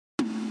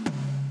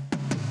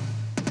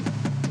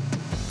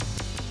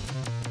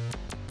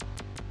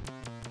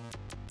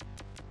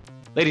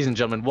Ladies and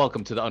gentlemen,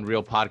 welcome to the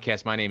Unreal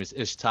Podcast. My name is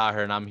Ish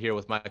Taher, and I'm here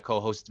with my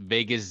co-host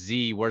Vegas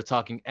Z. We're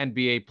talking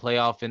NBA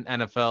playoff and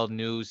NFL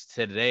news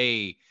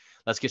today.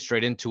 Let's get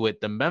straight into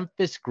it. The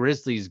Memphis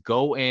Grizzlies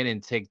go in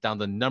and take down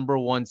the number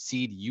one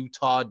seed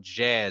Utah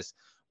Jazz.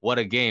 What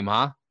a game,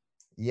 huh?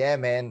 Yeah,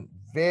 man.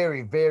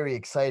 Very, very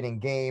exciting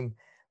game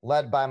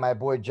led by my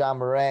boy John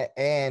Morant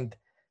and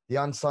the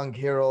unsung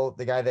hero,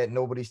 the guy that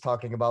nobody's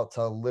talking about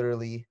till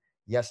literally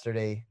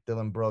yesterday,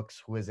 Dylan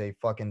Brooks, who is a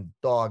fucking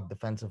dog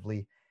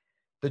defensively.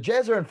 The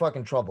Jazz are in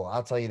fucking trouble.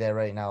 I'll tell you that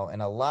right now.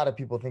 And a lot of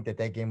people think that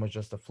that game was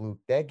just a fluke.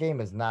 That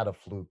game is not a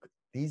fluke.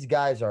 These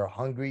guys are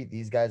hungry.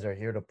 These guys are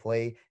here to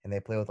play, and they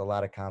play with a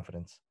lot of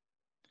confidence.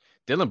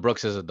 Dylan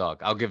Brooks is a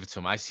dog. I'll give it to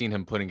him. I seen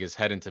him putting his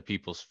head into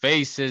people's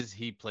faces.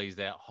 He plays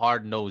that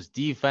hard-nosed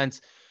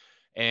defense.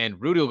 And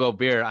Rudy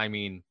Gobert,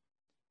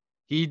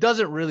 he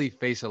doesn't really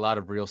face a lot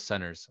of real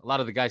centers. A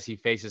lot of the guys he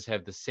faces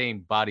have the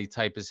same body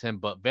type as him,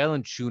 but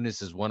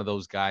Valanciunas is one of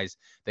those guys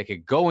that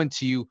could go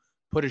into you,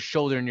 put his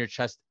shoulder in your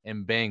chest,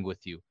 and bang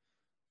with you.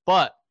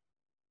 But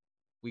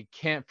we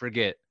can't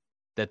forget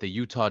that the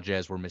Utah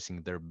Jazz were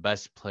missing their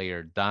best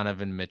player,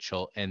 Donovan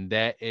Mitchell, and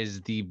that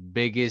is the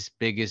biggest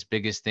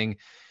thing.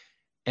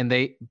 And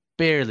they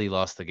barely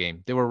lost the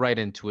game. They were right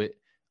into it.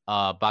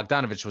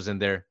 Bogdanovich was in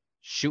there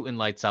shooting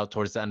lights out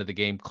towards the end of the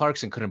game.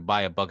 Clarkson couldn't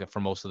buy a bucket for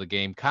most of the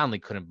game. Conley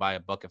couldn't buy a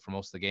bucket for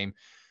most of the game.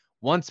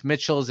 Once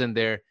Mitchell's in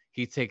there,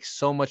 he takes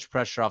so much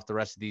pressure off the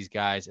rest of these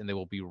guys, and they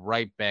will be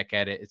right back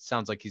at it. It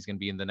sounds like he's going to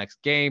be in the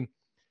next game.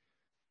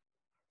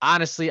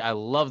 Honestly, I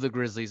love the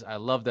Grizzlies. I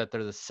love that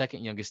they're the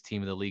second youngest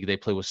team in the league. They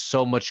play with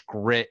so much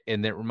grit,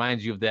 and it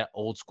reminds you of that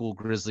old school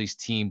Grizzlies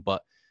team.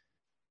 But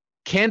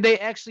can they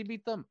actually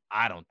beat them?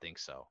 I don't think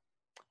so.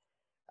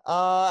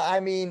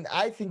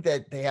 I think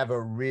that they have a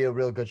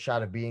real good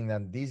shot of beating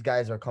them. These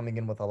guys are coming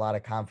in with a lot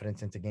of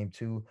confidence into game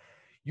two.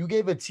 You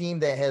gave a team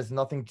that has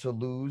nothing to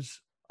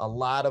lose a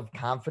lot of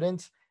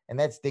confidence, and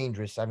that's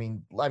dangerous.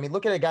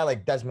 Look at a guy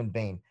like Desmond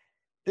Bain.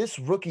 This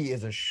rookie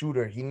is a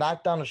shooter. He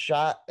knocked down a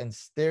shot and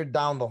stared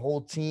down the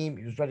whole team.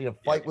 He was ready to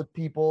fight with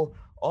people.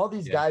 All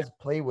these guys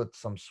play with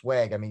some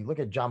swag. I mean, look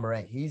at John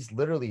Morant. He's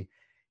literally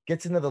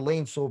gets into the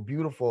lane so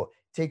beautiful,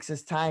 takes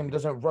his time,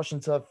 doesn't rush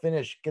into a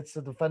finish, gets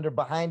the defender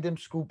behind him,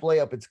 scoop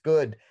layup. It's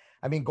good.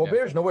 I mean,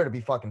 Gobert's nowhere to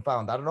be fucking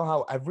found. I don't know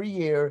how every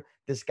year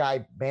this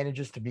guy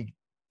manages to be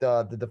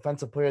the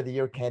defensive player of the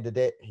year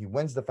candidate. He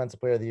wins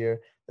defensive player of the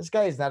year. This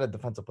guy is not a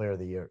defensive player of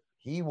the year.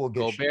 He will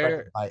get shredded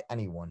Gobert, by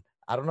anyone.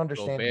 I don't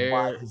understand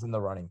why Gobert he's in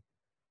the running.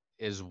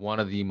 is one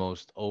of the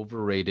most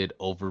overrated,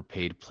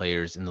 overpaid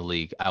players in the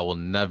league. I will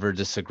never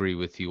disagree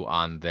with you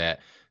on that.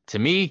 To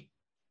me,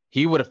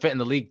 he would have fit in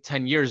the league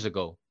 10 years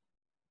ago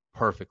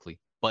perfectly,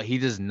 but he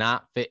does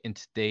not fit in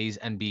today's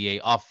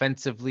NBA.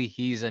 Offensively,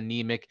 he's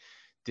anemic.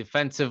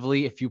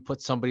 Defensively, if you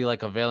put somebody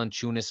like a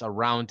Valanciunas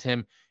around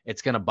him,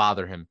 it's going to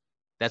bother him.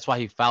 That's why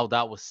he fouled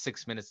out with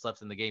 6 minutes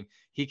left in the game.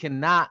 He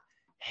cannot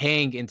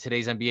hang in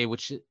today's NBA,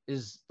 which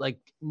is like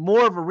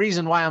more of a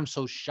reason why I'm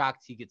so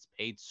shocked he gets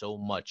paid so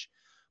much.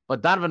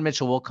 But Donovan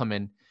Mitchell will come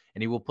in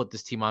and he will put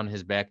this team on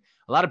his back.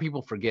 A lot of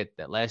people forget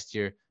that last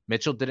year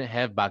Mitchell didn't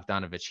have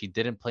Bogdanovich. He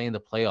didn't play in the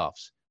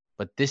playoffs.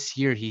 But this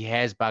year he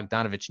has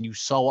Bogdanovich, and you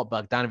saw what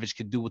Bogdanovich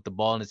could do with the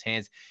ball in his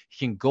hands.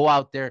 He can go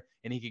out there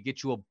and he could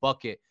get you a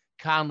bucket.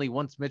 Conley,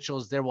 once Mitchell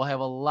is there, will have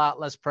a lot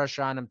less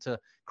pressure on him to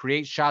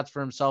create shots for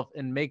himself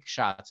and make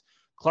shots.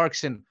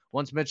 Clarkson,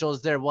 once Mitchell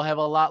is there, will have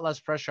a lot less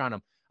pressure on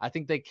him. I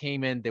think they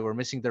came in, they were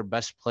missing their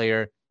best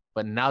player,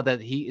 but now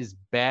that he is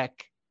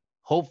back,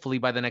 hopefully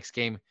by the next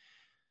game,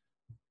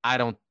 I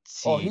don't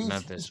Oh, see he's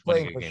Memphis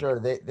winning playing a for game. sure.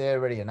 They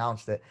already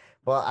announced it.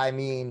 But I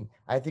mean,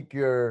 I think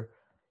you're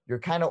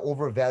kind of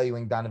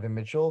overvaluing Donovan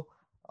Mitchell.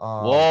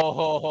 Um, you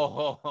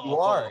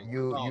are. Whoa.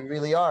 You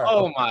really are.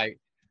 Oh Okay. my.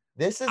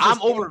 This is the I'm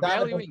same Donovan.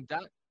 overvaluing that.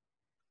 Go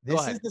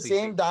This is ahead, the please.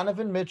 same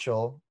Donovan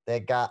Mitchell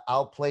that got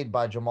outplayed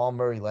by Jamal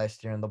Murray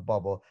last year in the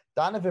bubble.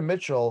 Donovan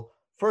Mitchell,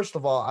 first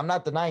of all, I'm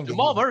not denying that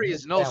Jamal he's a Murray great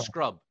is no talent.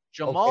 scrub.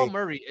 Jamal Okay.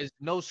 Murray is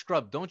no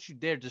scrub. Don't you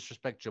dare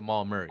disrespect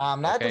Jamal Murray.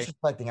 I'm not Okay.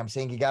 disrespecting. I'm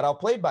saying he got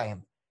outplayed by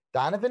him.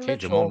 Donovan Okay,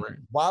 Jamal Mitchell,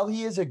 Murray. while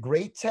he is a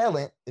great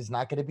talent, is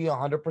not going to be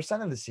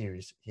 100% in the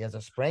series. He has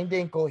a sprained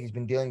ankle. He's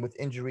been dealing with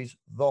injuries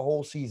the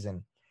whole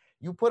season.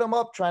 You put him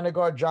up trying to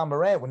guard John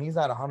Morant when he's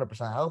not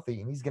 100%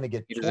 healthy, and he's going to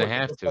get He doesn't torched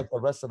have just to. like the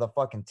rest of the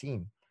fucking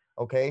team.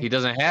 Okay. He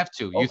doesn't have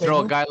to. You Okay. throw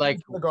a guy like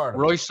Who's going to guard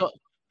him? Royce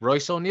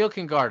Royce O'Neal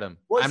can guard him.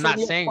 I'm Royce not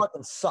O'Neal saying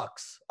fucking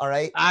sucks. All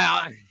right.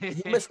 I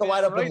You missed a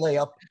wide open Royce.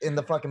 layup in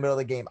the fucking middle of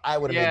the game. I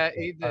would have made Yeah, it.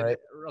 he All did. right.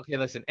 Okay,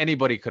 listen.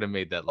 Anybody could have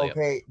made that layup.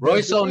 Okay. There's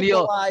Royce the reason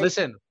O'Neal. why.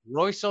 Listen,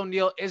 Royce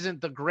O'Neal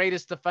isn't the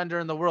greatest defender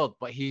in the world,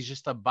 but he's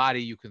just a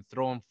body you can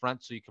throw in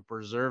front so you can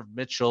preserve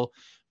Mitchell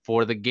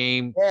for the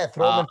game Yeah,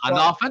 throw him in on front the and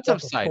get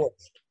offensive fucking side.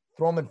 torched.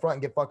 Throw him in front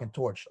and get fucking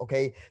torched.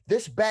 Okay.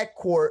 This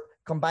backcourt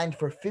combined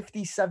for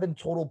 57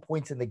 total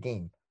points in the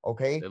game.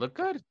 Okay. They look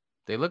good.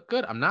 They look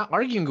good. I'm not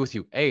arguing with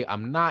you. Hey,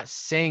 I'm not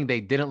saying they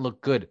didn't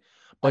look good,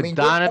 I but mean,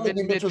 you're telling me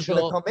Donovan Mitchell's going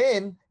to Mitchell, come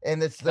in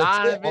and that's it.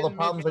 All the Donovan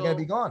problems are going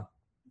to Mitchell, be gone.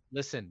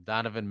 listen,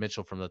 Donovan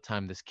Mitchell from the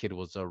time this kid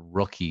was a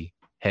rookie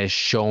has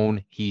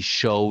shown he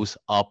shows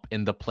up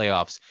in the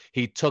playoffs.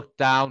 He took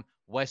down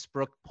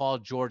Westbrook, Paul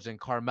George, and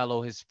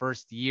Carmelo his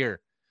first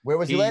year. Where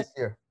was he He last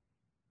year?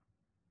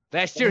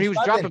 last year Game he was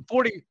 7. dropping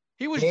 40.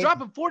 He was Game,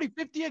 dropping 40,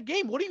 50 a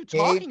game. What are you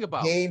game, talking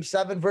about? game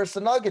 7 versus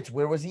the Nuggets.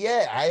 Where was he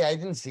at? I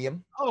didn't see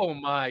him. Oh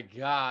my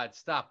God,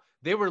 stop.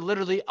 They were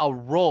literally a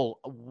roll,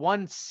 a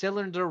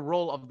one-cylinder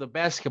roll of the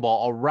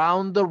basketball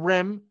around the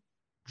rim,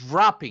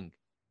 dropping.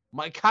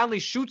 Mike Conley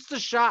shoots the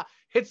shot,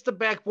 hits the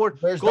backboard,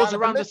 Where's goes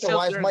Donovan around the Mitchell?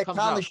 Why is cylinder, and Mike comes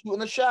Conley out. shooting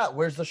the shot?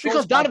 Where's the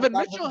Because showstopper? Donovan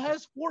Mitchell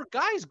has 4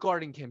 guys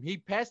guarding him. He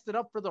passed it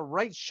up for the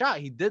right shot.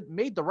 He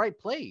made the right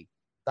play.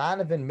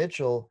 Donovan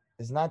Mitchell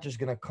is not just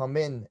going to come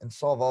in and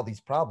solve all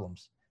these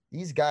problems.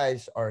 These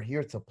guys are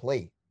here to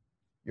play.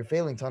 You're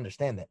failing to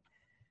understand that.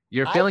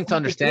 You're failing to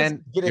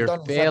understand.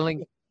 You're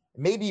failing.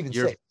 Maybe even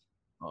 6.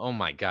 Oh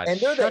my God! And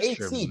they're the Shut 8th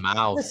your seed.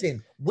 mouth.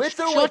 Listen, with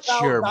or Shut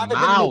without your Donovan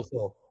mouth.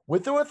 Mitchell,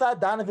 with or without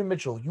Donovan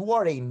Mitchell, you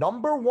are a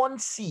number 1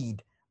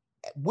 seed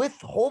with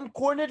home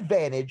court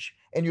advantage,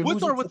 and you're With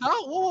losing or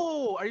without?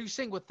 Whoa! Are you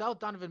saying without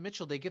Donovan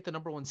Mitchell, they get the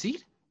number 1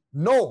 seed?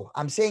 No,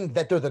 I'm saying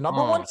that they're the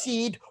number 1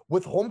 seed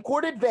with home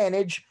court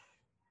advantage.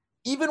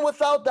 Even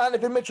without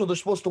Donovan Mitchell, they're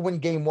supposed to win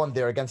game 1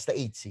 there against the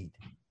 8th seed.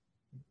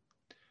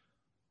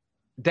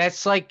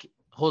 That's like,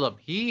 hold up.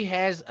 He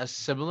has a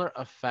similar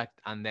effect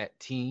on that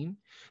team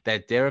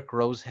that Derrick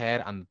Rose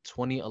had on the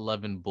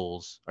 2011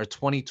 Bulls or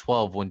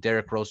 2012 when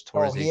Derrick Rose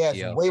tore his ACL. He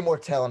has way more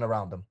talent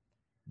around him.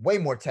 Way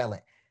more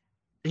talent.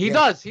 He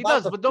does.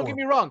 But don't get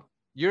me wrong.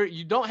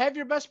 You don't have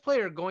your best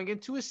player going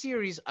into a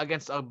series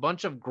against a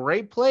bunch of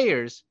great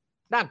players.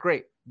 Not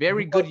great.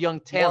 Very good young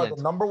talent. You are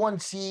the number 1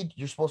 seed.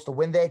 You're supposed to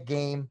win that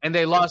game. And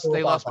they lost.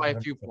 They lost by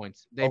a few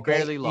points. They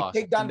barely lost.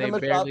 They Donovan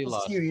Mitchell out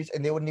the series,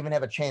 and they wouldn't even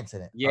have a chance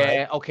in it.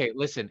 Yeah. Okay.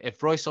 Listen,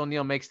 if Royce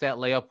O'Neal makes that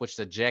layup, which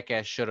the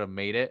jackass should have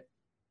made it,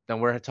 then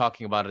we're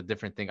talking about a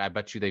different thing. I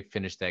bet you they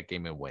finish that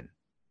game and win.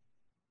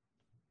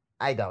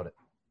 I doubt it.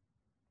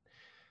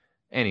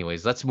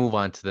 Anyways, let's move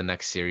on to the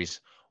next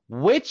series.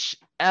 Which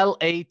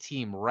LA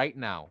team right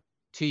now,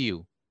 to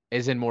you,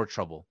 is in more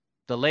trouble?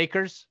 The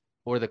Lakers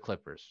or the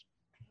Clippers?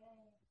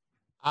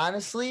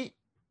 Honestly,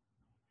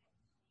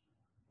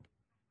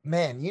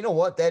 man, you know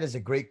what? That is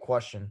a great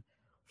question.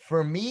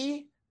 For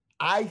me,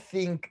 I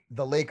think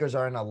the Lakers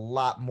are in a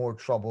lot more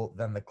trouble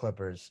than the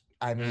Clippers.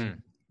 I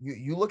mean,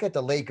 you look at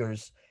the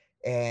Lakers,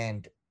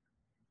 and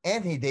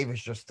Anthony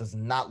Davis just does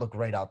not look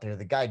right out there.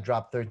 The guy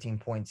dropped 13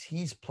 points.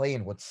 He's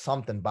playing with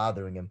something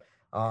bothering him.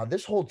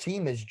 This whole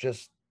team is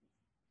just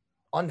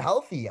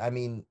unhealthy. I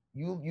mean,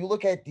 you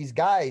look at these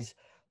guys.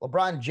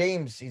 LeBron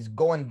James, he's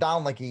going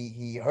down like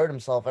he hurt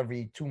himself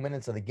every 2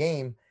 minutes of the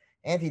game.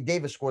 Anthony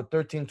Davis scored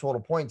 13 total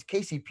points.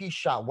 KCP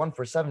shot 1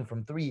 for 7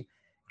 from 3.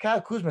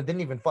 Kyle Kuzma didn't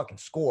even fucking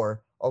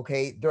score.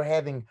 Okay, they're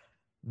having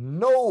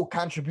no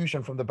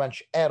contribution from the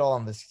bench at all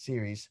in this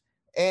series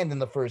and in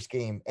the first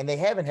game, and they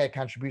haven't had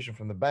contribution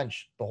from the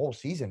bench the whole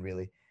season,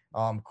 really.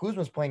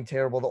 Kuzma's playing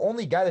terrible. The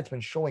only guy that's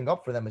been showing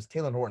up for them is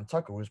Taylor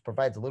Horton-Tucker, who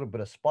provides a little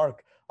bit of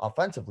spark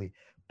offensively.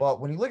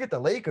 But when you look at the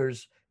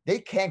Lakers, they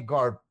can't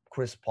guard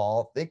Chris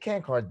Paul. They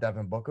can't guard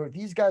Devin Booker.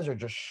 These guys are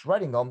just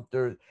shredding them.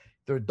 They're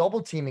double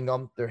teaming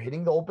them. They're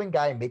hitting the open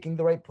guy, making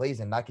the right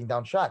plays, and knocking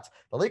down shots.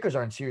 The Lakers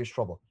are in serious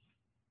trouble.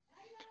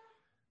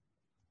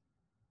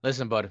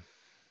 Listen, bud,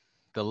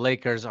 the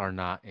Lakers are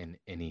not in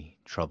any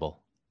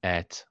trouble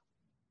at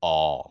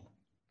all.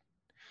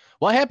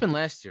 What happened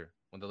last year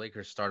when the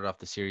Lakers started off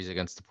the series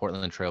against the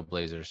Portland Trail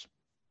Blazers?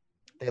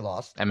 They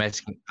lost.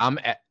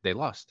 They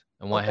lost.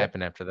 And what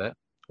happened after that?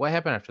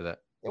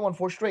 They won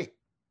 4 straight.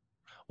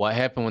 What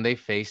happened when they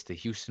faced the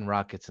Houston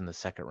Rockets in the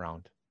second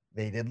round?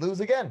 They did lose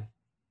again.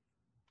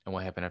 And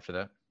what happened after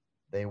that?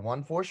 They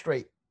won 4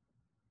 straight.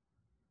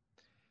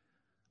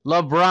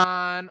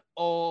 LeBron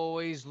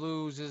always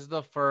loses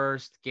the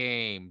first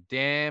game.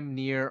 Damn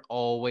near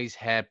always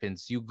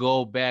happens. You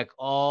go back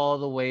all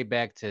the way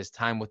back to his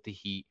time with the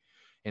Heat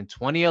in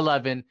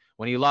 2011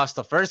 when he lost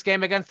the first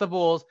game against the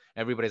Bulls.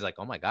 Everybody's like,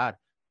 oh my God,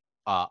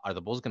 are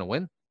the Bulls going to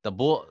win?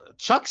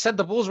 Chuck said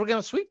the Bulls were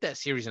going to sweep that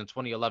series in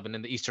 2011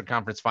 in the Eastern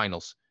Conference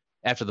Finals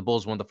after the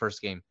Bulls won the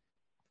first game.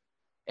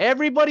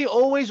 Everybody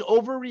always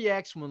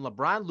overreacts when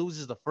LeBron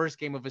loses the first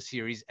game of a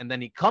series, and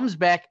then he comes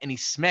back and he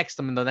smacks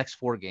them in the next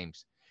 4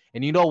 games.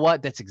 And you know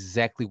what? That's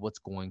exactly what's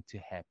going to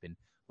happen.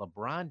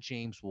 LeBron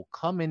James will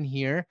come in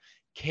here,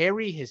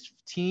 carry his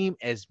team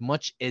as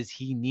much as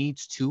he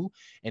needs to,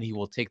 and he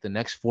will take the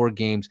next 4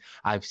 games.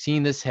 I've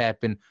seen this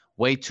happen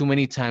way too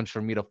many times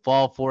for me to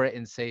fall for it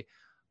and say,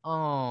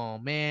 oh,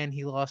 man,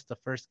 he lost the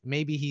first.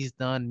 Maybe he's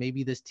done.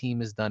 Maybe this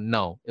team is done.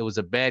 No, it was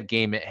a bad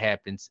game. It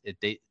happens.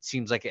 It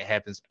seems like it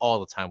happens all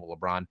the time with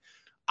LeBron.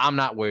 I'm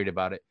not worried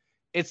about it.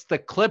 It's the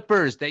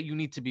Clippers that you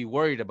need to be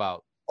worried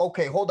about.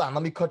 Okay, hold on.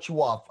 Let me cut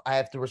you off. I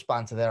have to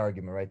respond to that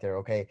argument right there,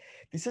 okay?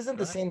 This isn't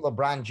the same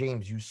LeBron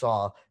James you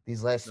saw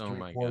these last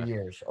 3-4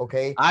 years,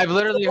 okay? I've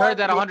literally heard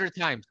that 100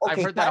 times. Okay,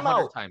 I've heard that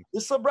 100 times.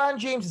 This LeBron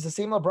James is the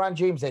same LeBron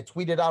James that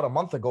tweeted out a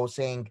month ago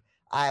saying,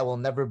 I will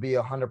never be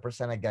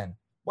 100% again.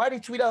 Why did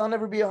he tweet out he'll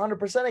never be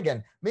 100%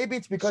 again? Maybe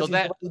it's because So he's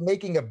that already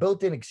making a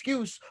built-in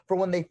excuse for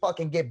when they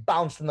fucking get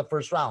bounced in the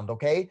first round.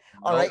 Okay,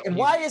 all no, right. And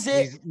why is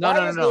it? he's no Why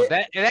no no is no. it?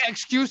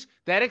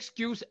 That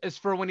excuse is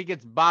for when he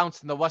gets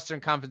bounced in the Western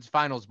Conference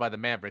Finals by the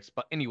Mavericks.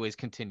 But anyways,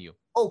 continue.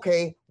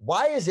 Okay,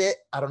 why is it?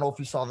 I don't know if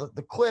you saw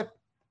the clip,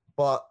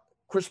 but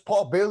Chris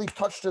Paul barely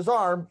touched his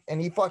arm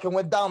and he fucking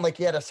went down like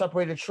he had a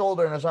separated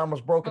shoulder and his arm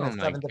was broken Oh in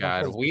my 7 different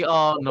God, places. we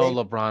all know Okay,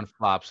 LeBron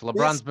flops. this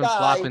LeBron's been guy,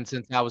 flopping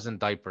since I was in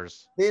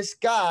diapers. this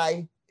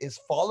guy is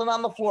falling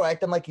on the floor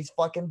acting like he's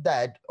fucking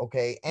dead.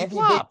 Okay, He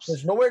Anthony Davis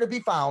is flops. nowhere to be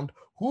found.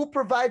 Who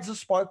provides the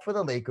spark for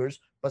the Lakers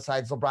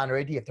besides LeBron or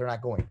AD if they're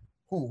not going?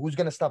 Who's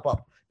gonna step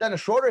up? Dennis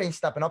Schroeder ain't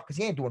stepping up because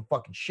he ain't doing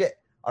fucking shit.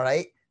 All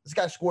right. This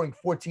guy's scoring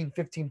 14,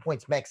 15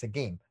 points max a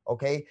game.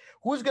 Okay.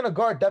 Who's going to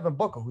guard Devin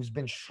Booker, who's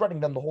been shredding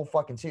them the whole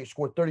fucking series,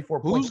 scored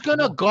 34 points? Who's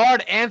gonna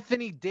guard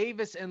Anthony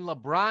Davis and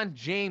LeBron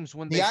James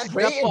when they DeAndre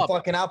step Ayton up?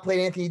 fucking outplayed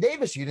Anthony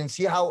Davis. You didn't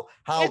see how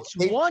It's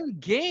they one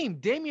game.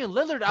 Damian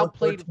Lillard scored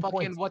outplayed 13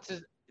 fucking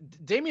points.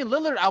 Damian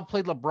Lillard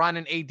outplayed LeBron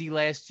and AD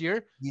last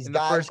year These in the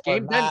guys first are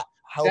game. not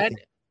Then healthy.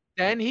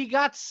 then he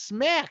got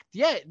smacked.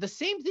 Yeah, the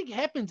same thing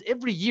happens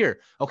every year.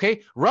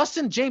 Okay, Russ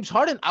and James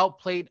Harden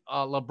outplayed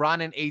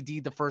LeBron and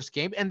AD the first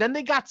game, and then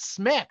they got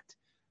smacked.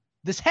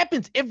 This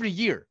happens every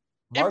year.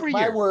 Mark Every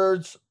my year.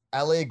 words,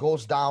 LA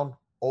goes down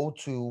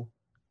 0-2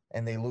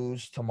 and they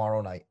lose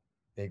tomorrow night.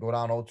 They go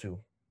down 0-2.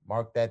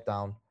 Mark that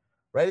down.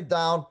 Write it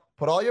down.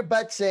 Put all your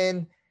bets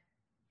in.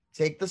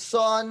 Take the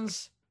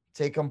Suns.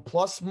 Take them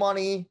plus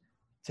money.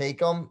 Take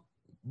them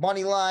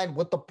money line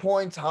with the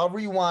points, however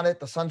you want it.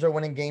 The Suns are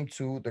winning game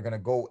 2. They're going to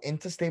go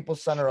into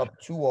Staples Center up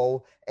 2-0.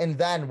 And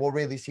then we'll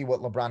really see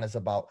what LeBron is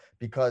about.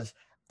 Because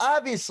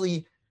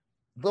obviously,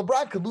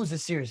 LeBron could lose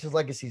this series. His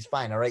legacy is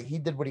fine. All right. He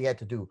did what he had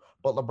to do.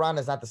 But LeBron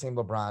is not the same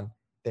LeBron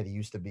that he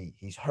used to be.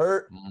 He's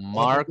hurt.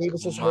 Mark Anthony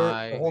Davis is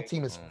hurt. The whole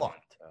team is my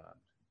fucked. God.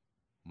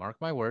 Mark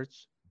my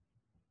words.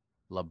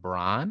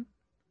 LeBron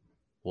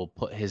will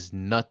put his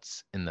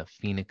nuts in the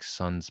Phoenix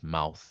Suns'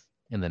 mouth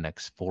in the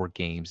next 4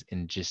 games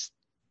and just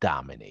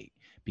dominate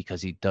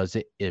because he does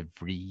it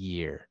every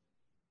year.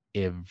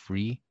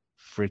 Every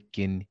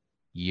freaking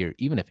year.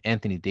 Even if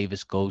Anthony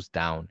Davis goes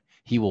down,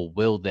 he will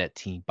will that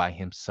team by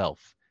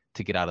himself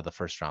to get out of the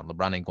first round.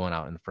 LeBron ain't going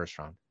out in the first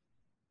round.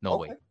 No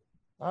way.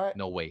 All right.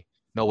 No way.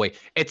 No way.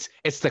 It's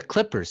the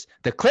Clippers.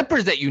 The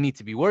Clippers that you need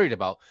to be worried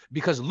about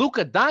because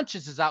Luka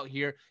Doncic is out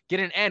here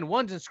getting and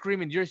ones and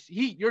screaming,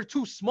 you're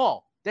too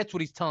small. That's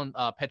what he's telling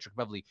Patrick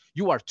Beverley.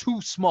 You are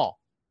too small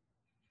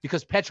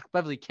because Patrick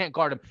Beverley can't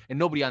guard him and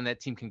nobody on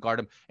that team can guard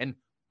him.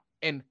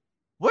 And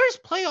where's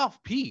playoff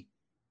P?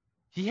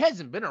 He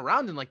hasn't been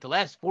around in like the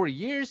last 4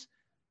 years.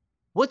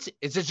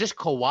 Is it just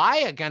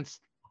Kawhi against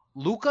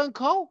Luka and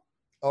Co?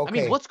 Okay.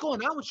 I mean, what's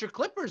going on with your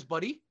Clippers,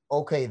 buddy?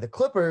 Okay, the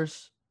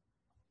Clippers,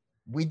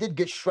 we did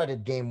get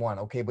shredded game 1,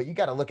 okay, but you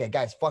got to look at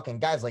guys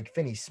like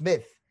Finney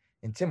Smith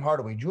and Tim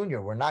Hardaway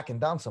Jr. were knocking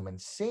down some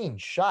insane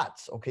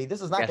shots, okay?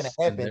 This is not going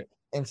to happen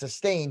and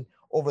sustain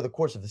over the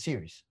course of the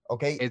series,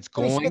 okay? It's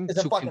Finney going Smith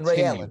is to fucking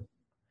continue. Ray Allen,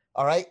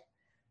 all right?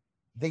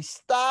 They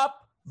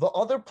stop the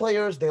other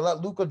players. They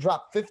let Luka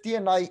drop 50 a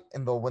night,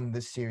 and they'll win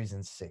this series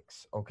in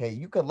 6, okay?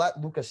 You could let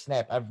Luka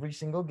snap every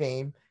single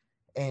game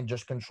and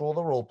just control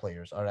the role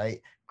players, all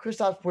right?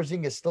 Kristaps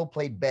Porzingis still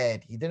played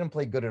bad. He didn't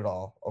play good at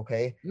all,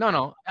 okay?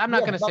 No. I'm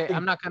not going to say.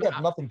 I'm not going to. We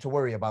have nothing to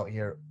worry about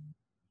here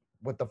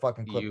with the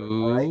fucking Clippers,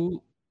 You all right?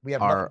 We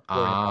have are nothing to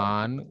worry about.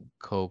 on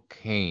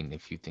cocaine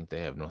if you think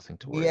they have nothing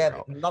to worry We have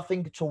about.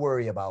 nothing to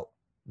worry about.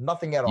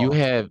 Nothing at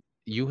all.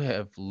 You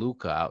have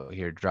Luka out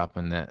here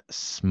dropping that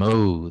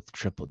smooth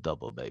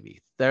triple-double,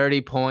 baby.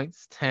 30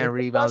 points, 10 It's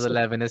rebounds, impressive.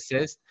 11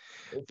 assists.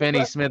 It's Finney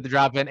impressive. Smith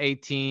dropping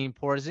 18.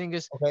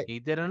 Porzingis, Okay. he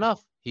did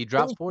enough. He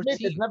dropped Finney 14.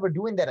 Smith is never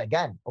doing that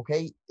again,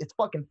 okay? It's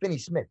fucking Finney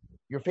Smith.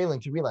 You're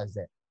failing to realize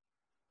that.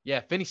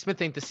 Yeah, Finney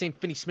Smith ain't the same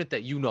Finney Smith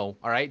that you know,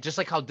 all right? Just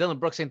like how Dylan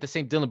Brooks ain't the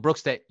same Dylan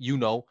Brooks that you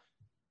know.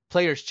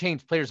 Players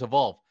change, players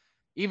evolve.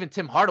 Even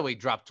Tim Hardaway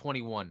dropped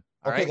 21.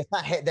 Okay,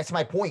 that's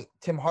my point.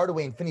 Tim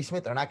Hardaway and Finney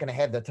Smith are not going to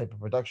have that type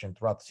of production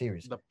throughout the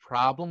series. The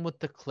problem with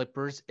the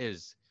Clippers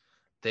is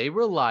they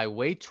rely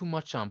way too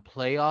much on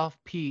playoff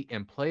P,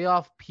 and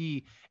playoff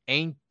P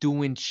ain't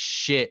doing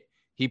shit.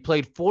 He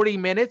played 40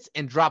 minutes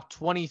and dropped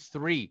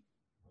 23.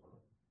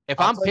 If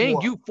I'm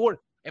paying you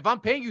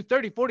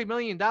 30, 40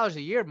 million dollars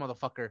a year,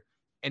 motherfucker,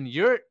 and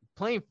you're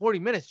playing 40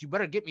 minutes, you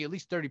better get me at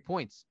least 30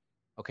 points.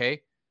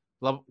 Okay?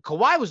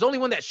 Kawhi was the only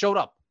one that showed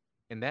up.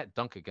 And that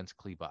dunk against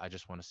Kleber, I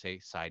just want to say,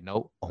 side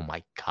note, oh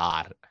my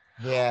God.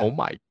 Yeah. Oh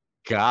my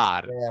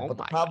God. Yeah, but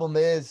the problem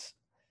is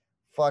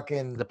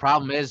The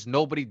problem is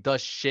nobody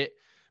does shit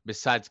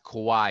besides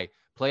Kawhi.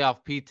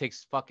 Playoff P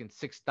takes fucking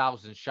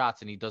 6,000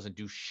 shots and he doesn't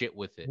do shit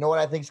with it. You know what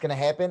I think is going to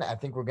happen? I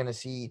think we're going to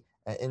see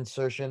an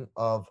insertion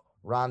of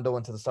Rondo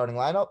into the starting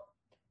lineup.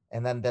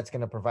 And then that's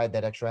going to provide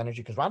that extra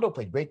energy because Rondo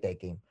played great that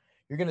game.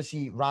 You're going to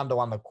see Rondo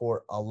on the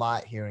court a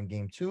lot here in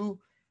game 2.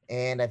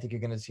 And I think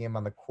you're going to see him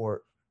on the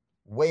court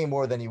way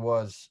more than he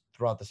was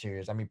throughout the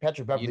series. I mean,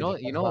 Patrick Beverley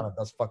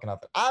does fucking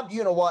nothing.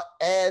 You know what?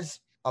 As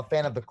a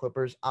fan of the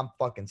Clippers, I'm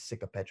fucking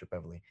sick of Patrick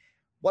Beverley.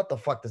 What the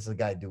fuck does the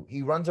guy do?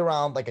 He runs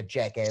around like a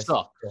jackass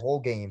Sucks. the whole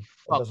game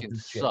and doesn't Fucking do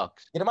shit.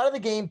 sucks. Get him out of the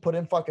game. Put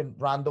in fucking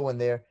Rondo in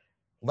there.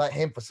 Let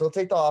him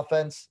facilitate the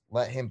offense.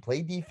 Let him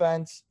play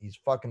defense. He's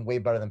fucking way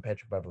better than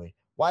Patrick Beverley.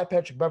 Why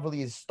Patrick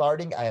Beverley is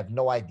starting, I have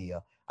no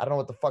idea. I don't know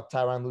what the fuck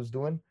Tyronn Lue's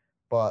doing,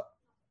 but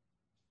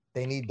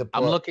they need to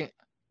put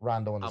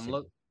Rondo in the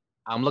series.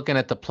 I'm looking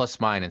at the plus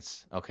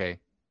minus. Okay.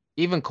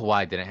 Even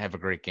Kawhi didn't have a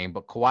great game,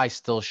 but Kawhi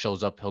still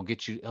shows up. He'll get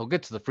to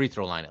the free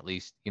throw line at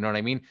least. You know what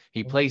I mean?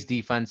 He plays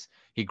defense.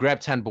 He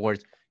grabbed 10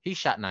 boards. He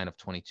shot 9 of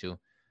 22.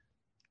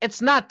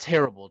 It's not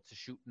terrible to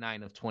shoot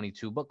 9 of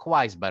 22, but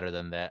Kawhi's better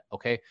than that.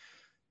 Okay.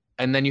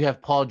 And then you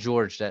have Paul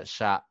George that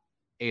shot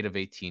 8 of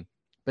 18.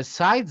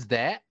 Besides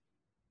that,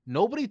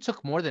 nobody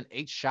took more than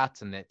 8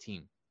 shots in that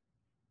team.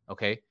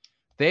 Okay.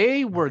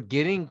 They were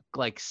getting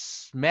like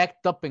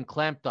smacked up and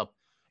clamped up.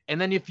 And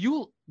then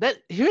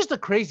here's the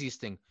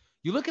craziest thing.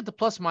 You look at the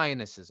plus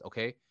minuses,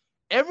 okay?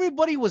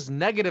 Everybody was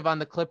negative on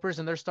the Clippers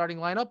in their starting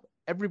lineup.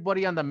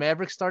 Everybody on the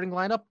Mavericks starting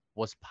lineup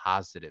was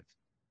positive.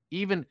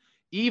 Even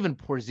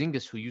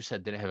Porzingis, who you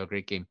said didn't have a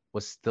great game,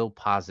 was still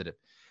positive.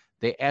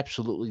 They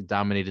absolutely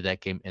dominated that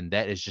game, and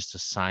that is just a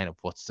sign of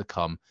what's to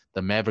come.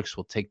 The Mavericks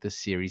will take this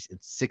series in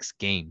 6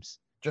 games.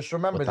 Just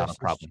remember this.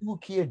 There's 2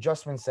 key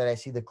adjustments that I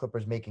see the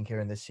Clippers making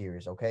here in this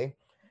series, okay?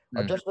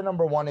 Adjustment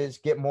number 1 is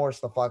get Morris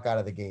the fuck out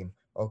of the game.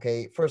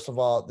 Okay, first of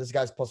all, this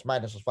guy's plus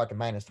minus was fucking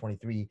minus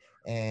 23,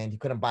 and he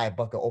couldn't buy a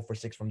bucket 0 for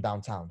 6 from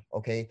downtown.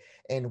 Okay,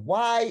 and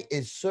why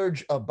is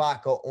Serge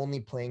Ibaka only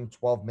playing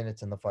 12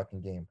 minutes in the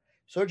fucking game?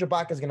 Serge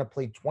Ibaka is going to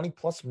play 20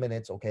 plus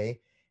minutes. Okay,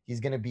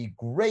 he's going to be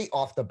great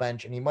off the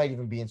bench, and he might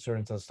even be inserted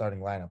into the starting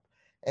lineup.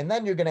 And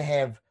then you're going to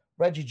have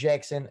Reggie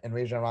Jackson and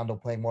Rajon Rondo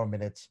playing more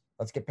minutes.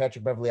 Let's get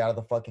Patrick Beverley out of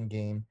the fucking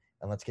game,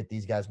 and let's get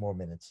these guys more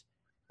minutes.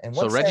 And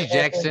so Reggie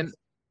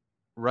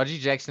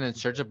Jackson and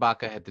Serge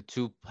Ibaka had the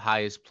 2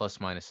 highest plus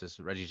minuses.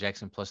 Reggie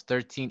Jackson plus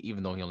 13,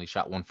 even though he only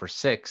shot 1 for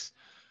 6,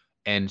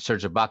 and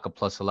Serge Ibaka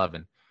plus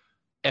 11.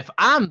 If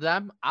I'm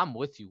them, I'm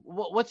with you.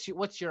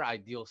 What's your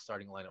ideal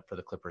starting lineup for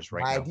the Clippers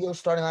right now? My ideal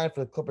starting lineup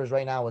for the Clippers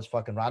right now is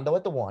fucking Rondo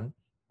at the 1.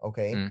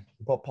 Okay,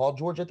 You put Paul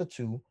George at the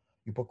 2.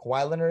 You put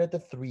Kawhi Leonard at the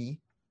 3.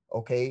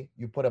 Okay,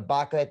 you put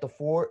Ibaka at the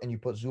 4, and you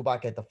put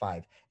Zubac at the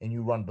 5, and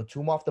you run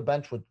Batum off the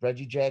bench with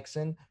Reggie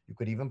Jackson. You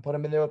could even put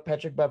him in there with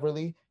Patrick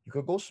Beverley. You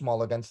could go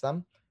small against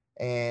them,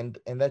 and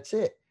that's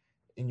it.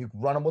 And you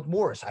run him with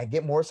Morris. I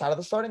get Morris out of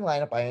the starting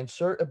lineup. I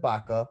insert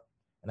Ibaka,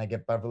 and I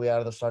get Beverley out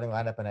of the starting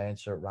lineup, and I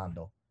insert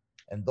Rondo.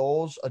 And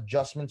those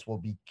adjustments will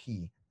be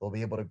key. They'll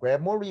be able to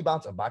grab more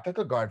rebounds. Ibaka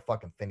could guard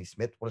fucking Finney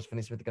Smith. What is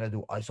Finney Smith going to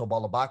do? ISO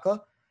ball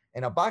Ibaka,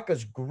 and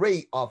Ibaka's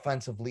great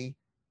offensively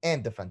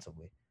and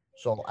defensively.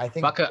 So I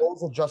think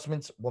those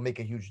adjustments will make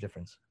a huge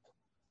difference.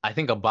 I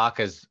think Ibaka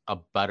is a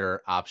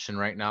better option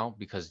right now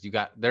because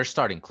they're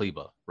starting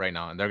Kleba right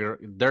now, and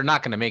they're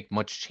not going to make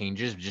much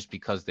changes just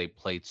because they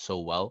played so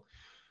well.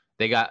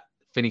 They got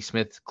Finney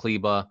Smith,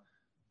 Kleba,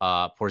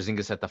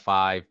 Porzingis at the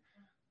 5.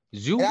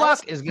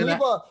 Zubac is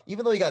gonna,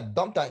 even though he got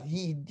dumped on,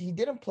 he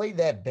didn't play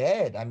that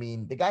bad. I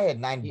mean, the guy had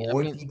 9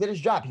 boards. He did his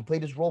job. He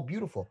played his role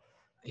beautiful.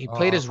 He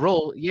played his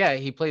role. Yeah,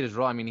 he played his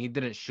role. I mean, he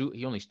didn't shoot.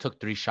 He only took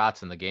 3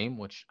 shots in the game,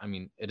 which, I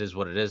mean, it is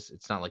what it is.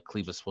 It's not like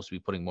Cleveland's supposed to be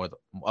putting more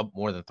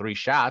than 3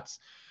 shots.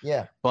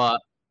 Yeah. But,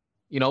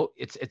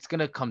 it's going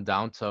to come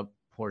down to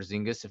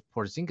Porzingis. If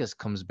Porzingis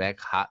comes back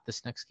hot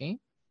this next game,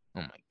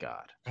 oh, my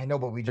God. I know,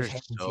 but we just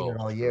haven't seen it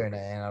all year, and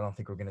I don't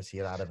think we're going to see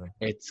it out of him.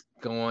 It's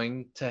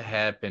going to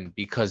happen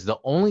because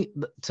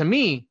to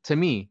me,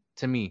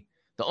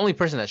 the only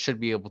person that should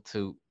be able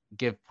to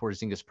give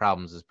Porzingis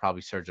problems is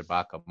probably Serge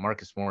Ibaka.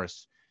 Marcus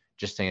Morris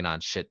just saying on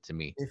shit to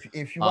me.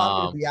 If you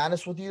want me to be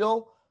honest with you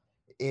though,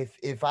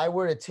 if I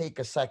were to take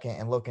a second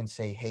and look and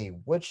say, hey,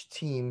 which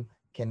team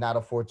cannot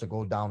afford to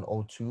go down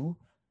 0-2,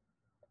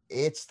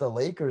 it's the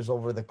Lakers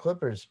over the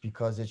Clippers,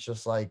 because it's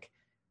just like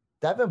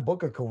Devin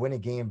Booker could win a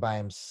game by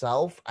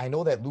himself. I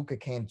know that Luka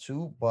can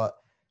too, but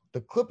the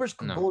Clippers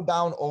could go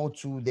down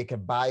 0-2. They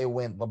could buy a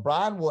win.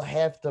 LeBron will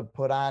have to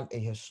put on a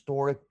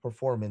historic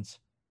performance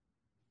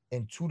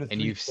in 2 to 3.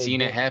 And you've seen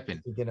it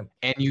happen.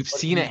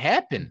 It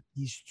happen.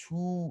 He's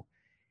too.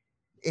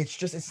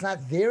 It's not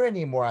there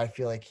anymore. I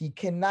feel like he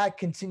cannot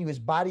continue. His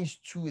body's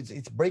too.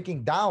 It's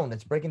breaking down.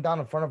 It's breaking down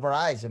in front of our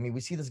eyes. I mean,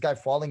 we see this guy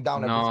falling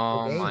down.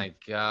 Oh my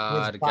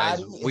God,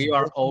 guys, we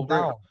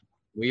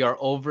are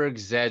over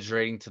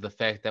exaggerating to the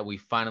fact that we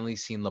finally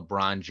seen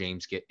LeBron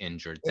James get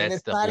injured. And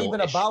it's not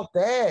even about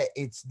that.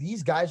 It's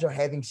these guys are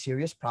having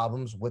serious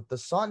problems with the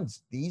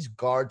Suns. These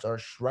guards are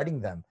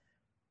shredding them.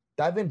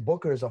 Devin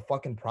Booker is a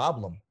fucking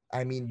problem.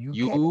 I mean, you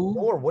can't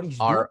ignore what he's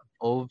doing.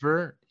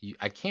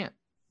 I can't.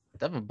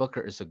 Devin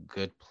Booker is a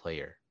good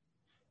player.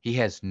 He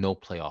has no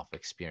playoff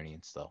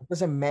experience, though. It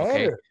doesn't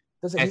matter.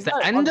 Okay? At the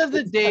end of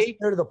the day,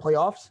 scared of the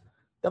playoffs.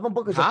 Devin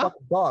Booker's a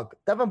fucking dog.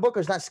 Devin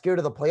Booker's not scared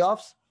of the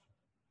playoffs.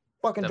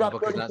 Fucking drop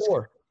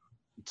 34.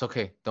 It's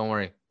okay. Don't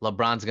worry.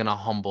 LeBron's gonna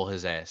humble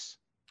his ass.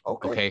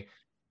 Okay.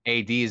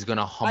 AD is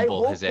gonna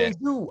humble his ass.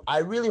 I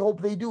really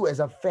hope they do.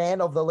 As a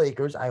fan of the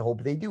Lakers, I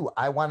hope they do.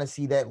 I want to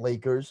see that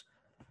Lakers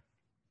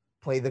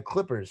play the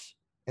Clippers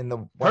in the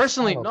West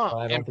Personally, Finals, no. but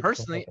I don't And think it's gonna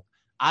personally, happen.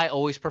 I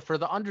always prefer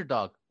the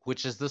underdog,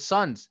 which is the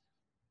Suns.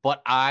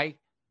 But I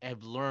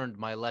have learned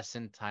my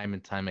lesson time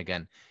and time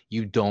again.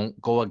 You don't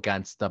go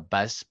against the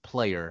best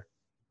player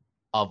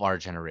of our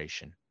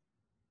generation.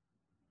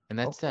 And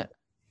that's Okay. that.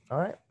 All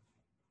right.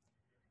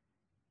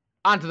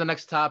 On to the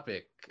next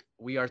topic.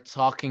 We are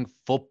talking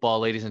football,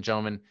 ladies and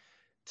gentlemen.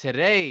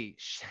 Today,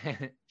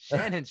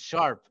 Shannon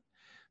Sharp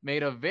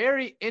made a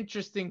very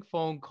interesting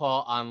phone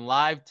call on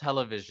live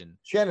television.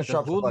 Shannon The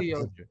Sharp's a Julio,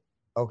 fucking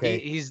okay.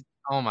 he's,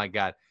 oh my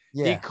God.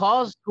 He Yeah.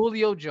 calls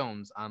Julio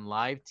Jones on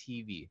live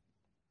TV.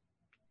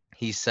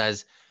 He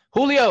says,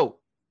 Julio,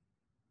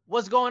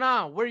 what's going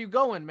on? Where you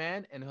going,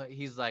 man? And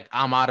he's like,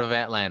 I'm out of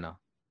Atlanta.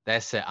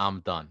 That's it.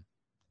 I'm done.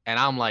 And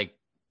I'm like,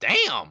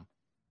 damn.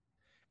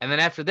 And then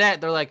after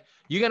that, they're like,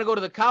 you going to go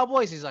to the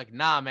Cowboys? He's like,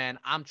 nah, man,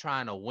 I'm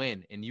trying to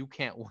win. And you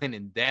can't win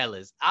in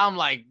Dallas. I'm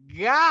like,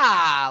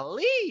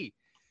 golly.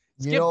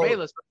 You know,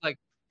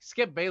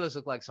 Skip Bayless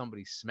looked like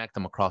somebody smacked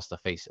him across the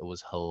face. It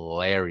was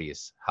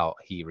hilarious how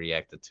he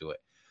reacted to it.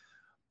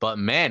 But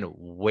man,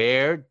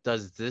 where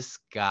does this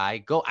guy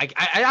go?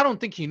 I don't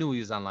think he knew he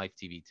was on live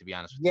TV, to be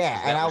honest with you. yeah,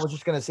 Because and that I was was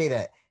just gonna say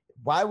that.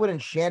 Why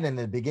wouldn't Shannon in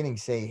the beginning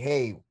say,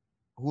 "Hey,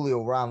 Julio,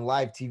 we're on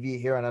live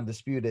TV here on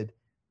Undisputed.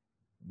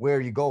 Where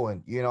are you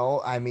going?" You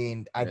know, I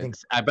mean, I think,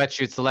 I bet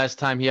you it's the last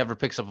time he ever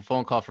picks up a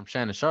phone call from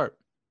Shannon Sharp.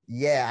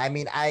 yeah, I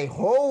mean, I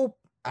hope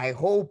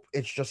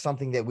it's just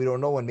something that we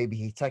don't know, and maybe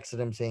he texted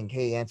him saying,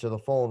 "Hey, answer the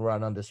phone. We're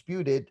on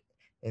Undisputed,"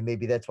 and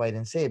maybe that's why he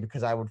didn't say it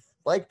because I would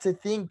like to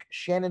think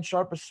Shannon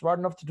Sharp is smart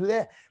enough to do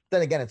that. But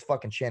then again, it's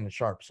fucking Shannon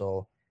Sharp,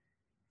 so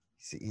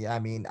see, I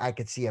mean, I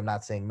could see him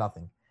not saying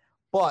nothing.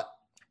 But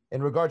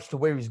in regards to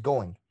where he's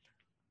going,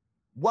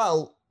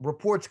 well,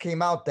 reports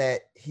came out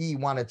that he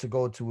wanted to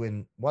go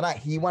to not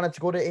he wanted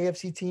to go to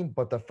AFC team,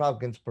 but the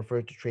Falcons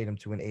preferred to trade him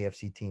to an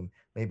AFC team,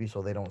 maybe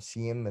so they don't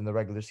see him in the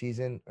regular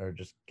season or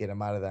just get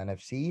him out of the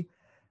NFC.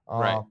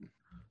 Right.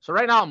 So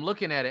right now I'm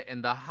looking at it,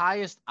 and the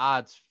highest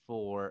odds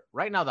for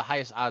right now, the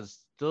highest odds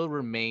still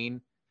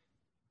remain.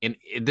 And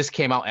this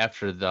came out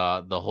after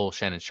the whole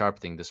Shannon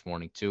Sharp thing this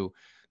morning too.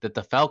 That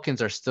the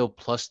Falcons are still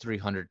plus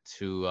 300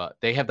 to.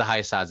 They have the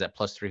highest odds at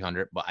plus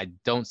 300, but I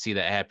don't see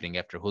that happening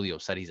after Julio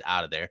said he's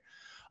out of there.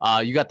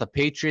 You got the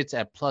Patriots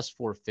at plus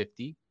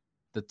 450,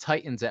 the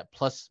Titans at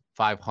plus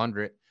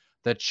 500,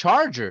 the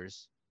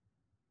Chargers,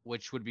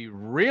 which would be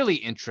really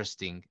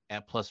interesting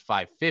at plus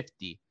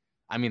 550.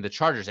 I mean, the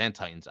Chargers and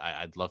Titans,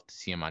 I'd love to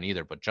see him on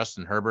either, but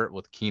Justin Herbert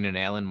with Keenan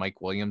Allen,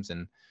 Mike Williams,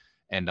 and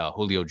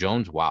Julio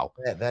Jones, wow.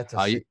 That's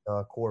a sick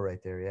core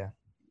right there. Yeah.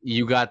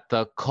 You got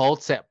the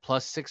Colts at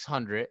plus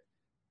 600,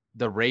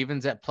 the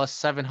Ravens at plus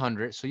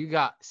 700. So you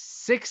got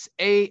six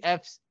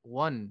AFC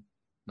one.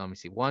 No, let me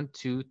see. 1,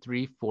 2,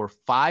 3, 4,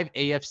 5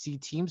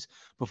 AFC teams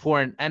before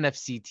an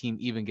NFC team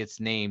even gets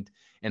named,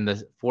 and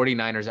the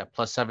 49ers at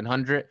plus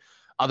 700.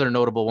 Other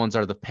notable ones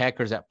are the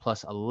Packers at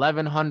plus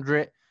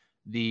 1100,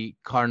 the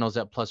Cardinals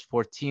at plus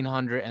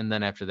 1400, and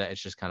then after that,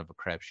 it's just kind of a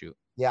crapshoot.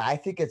 Yeah, I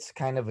think it's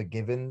kind of a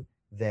given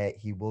that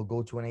he will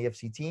go to an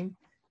AFC team.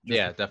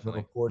 Yeah, The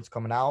definitely. reports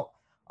coming out.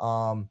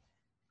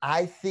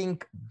 I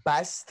think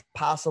best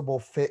possible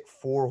fit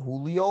for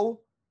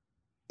Julio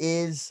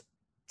is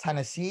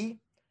Tennessee.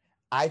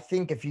 I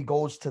think if he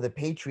goes to the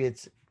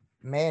Patriots,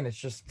 man, it's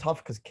just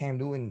tough because Cam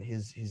Newton,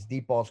 his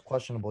deep ball is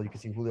questionable. You can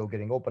see Julio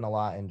getting open a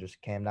lot and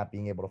just Cam not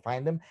being able to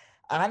find him.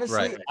 Honestly,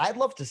 Right. I'd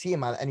love to see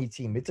him on any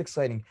team. It's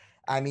exciting.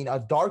 I mean, a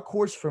dark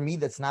horse for me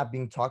that's not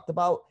being talked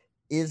about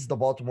is the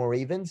Baltimore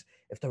Ravens.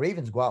 If the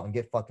Ravens go out and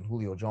get fucking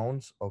Julio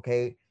Jones,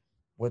 okay,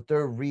 with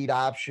their read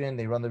option,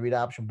 they run the read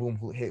option, boom,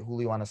 hit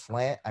Julio on a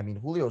slant. I mean,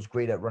 Julio's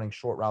great at running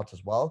short routes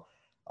as well.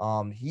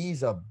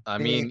 He's a I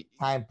big mean,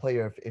 time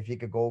player if he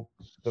could go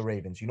the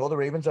Ravens. You know, the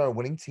Ravens are a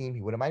winning team. He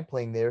wouldn't mind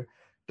playing there.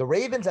 The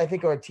Ravens, I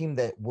think, are a team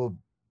that will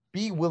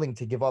be willing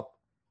to give up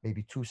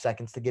maybe 2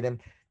 seconds to get him.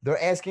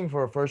 They're asking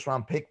for a first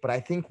round pick, but I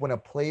think when a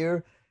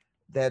player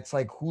that's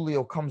like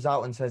Julio comes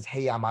out and says,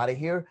 "Hey, I'm out of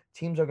here,"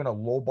 teams are gonna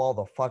lowball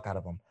the fuck out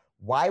of him.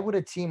 Why would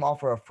a team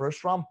offer a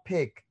first round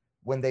pick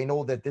when they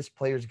know that this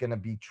player is gonna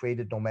be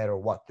traded no matter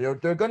what?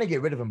 They're gonna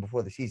get rid of him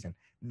before the season.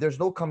 There's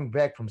no coming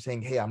back from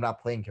saying, "Hey, I'm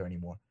not playing here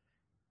anymore."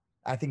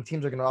 I think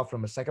teams are gonna offer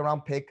him a second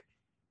round pick,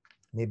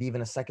 maybe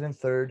even a second and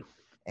third,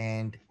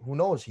 and who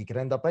knows? He could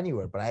end up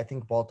anywhere. But I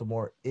think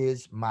Baltimore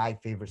is my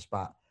favorite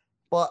spot.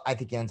 But I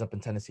think he ends up in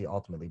Tennessee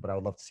ultimately. But I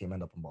would love to see him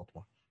end up in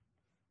Baltimore.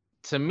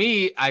 to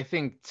me, I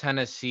think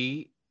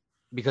Tennessee,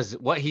 because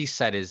what he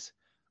said is,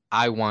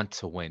 I want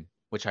to win,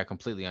 which I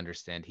completely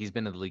understand. He's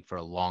been in the league for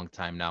a long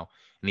time now,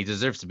 and he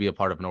deserves to be a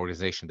part of an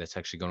organization that's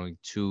actually going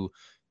to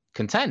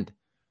contend.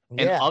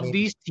 And Yeah, I of mean,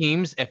 these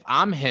teams, if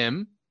I'm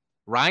him,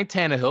 Ryan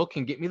Tannehill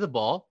can get me the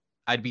ball.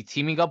 I'd be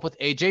teaming up with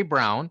AJ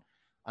Brown.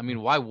 I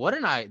mean, why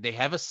wouldn't I? They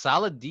have a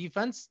solid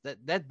defense.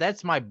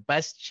 That's my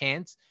best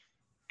chance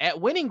at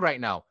winning right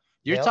now.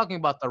 You're yep. talking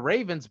about the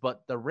Ravens,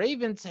 but the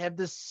Ravens have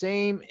the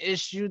same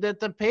issue that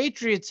the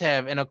Patriots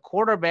have, and a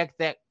quarterback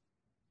that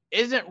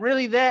isn't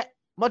really that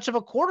much of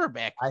a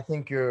quarterback. I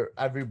think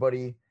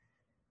everybody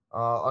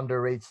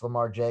Underrates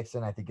Lamar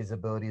Jackson. I think his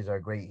abilities are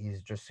great.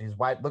 He's just his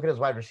wide. Look at his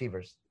wide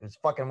receivers. His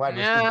fucking wide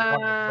receiver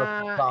one is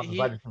Russell Brown. His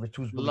wide He receiver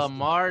two is Willie Snead.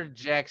 Lamar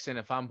Jackson.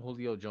 If I'm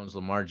Julio Jones,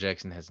 Lamar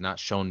Jackson has not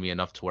shown me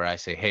enough to where I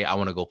say, "Hey, I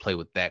want to go play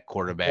with that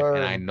quarterback." And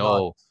You're I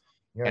know, nuts.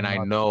 You're and I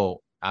nuts.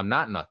 know I'm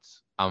not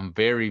nuts. I'm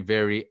very,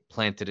 very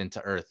planted into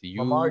earth.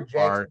 Lamar You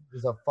are Jackson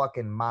is a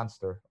fucking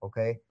monster.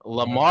 Okay, and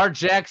Lamar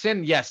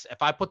Jackson. Yes,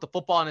 if I put the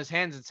football in his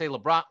hands and say,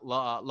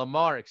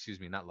 Lamar, excuse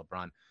me, not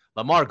LeBron,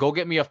 Lamar, go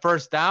get me a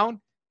first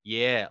down.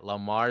 Yeah,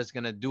 Lamar's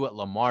gonna do it.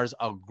 Lamar's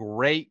a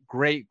great,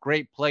 great,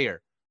 great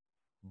player.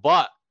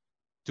 But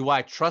do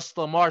I trust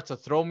Lamar to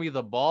throw me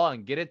the ball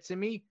and get it to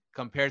me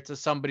compared to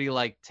somebody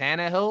like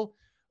Tannehill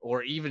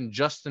or even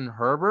Justin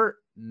Herbert?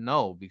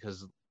 No,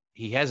 because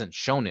he hasn't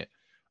shown it.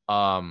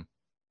 Um,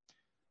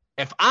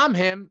 if I'm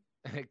him,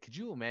 could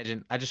you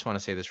imagine? I just want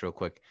to say this real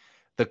quick.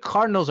 The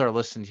Cardinals are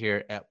listed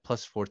here at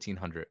plus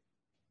 1400.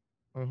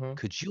 mm-hmm.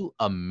 Could you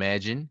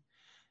imagine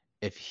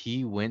if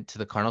he went to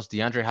the Cardinals?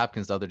 DeAndre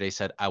Hopkins the other day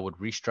said, I would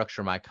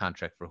restructure my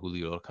contract for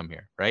Julio to come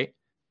here, right?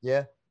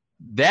 Yeah,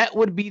 That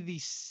would be the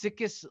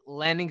sickest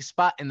landing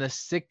spot and the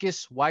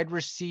sickest wide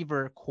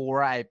receiver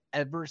core I've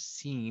ever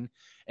seen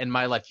in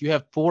my life. You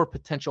have four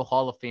potential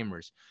Hall of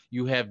Famers.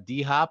 You have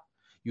D Hop,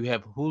 you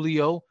have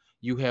Julio,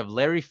 you have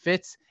Larry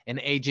Fitz, and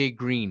AJ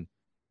Green.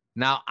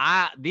 Now,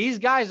 these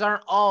guys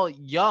aren't all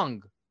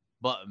young,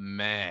 but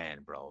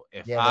man, bro,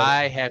 if yeah. That is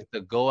I have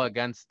to go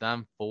against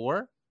them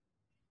four,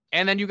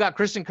 and then you got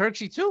Christian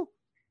Kirksey too.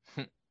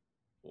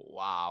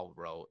 Wow,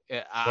 bro.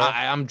 yeah.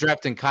 I'm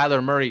drafting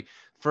Kyler Murray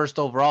first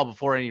overall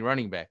before any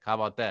running back. How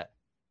about that?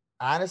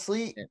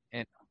 Honestly,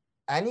 And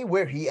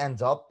anywhere he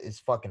ends up is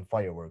fucking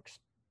fireworks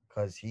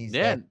because he's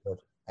yeah, that good.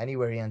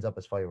 Anywhere he ends up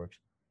is fireworks.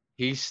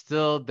 he's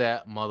still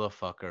that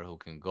motherfucker who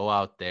can go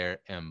out there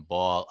and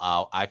ball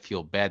out. I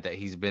feel bad that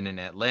he's been in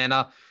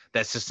Atlanta.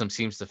 That system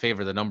seems to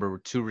favor the number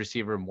two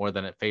receiver more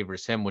than it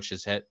favors him, which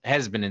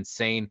has been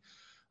insane.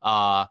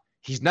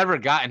 He's never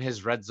gotten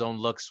his red zone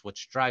looks,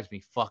 which drives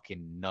me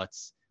fucking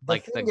nuts. The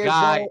Like thing is,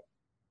 though,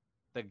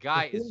 the the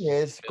guy is thing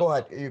just is, go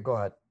built. ahead. You go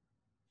ahead.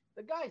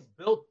 The guy's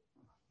built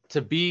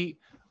to be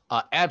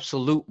an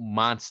absolute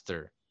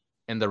monster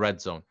in the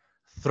red zone.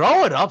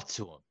 Throw it up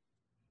to him.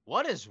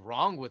 What is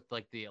wrong with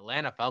like the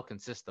Atlanta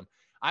Falcons system?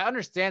 I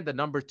understand the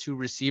number two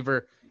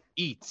receiver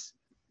eats.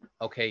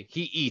 Okay,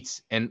 he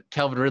eats, and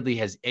Calvin Ridley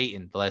has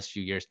eaten the last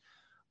few years.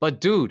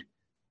 But dude,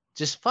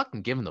 just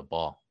fucking give him the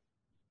ball.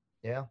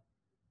 Yeah,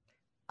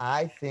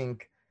 I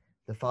think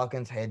the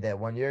Falcons had that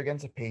 1 year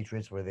against the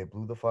Patriots where they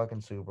blew the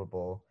fucking Super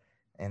Bowl,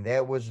 and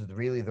that was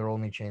really their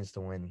only chance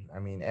to win. I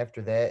mean,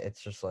 after that,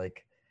 it's just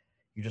like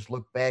you just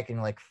look back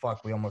and like,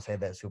 fuck, we almost had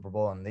that Super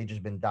Bowl, and they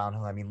just been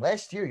downhill. I mean,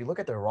 last year, you look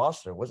at their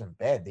roster, it wasn't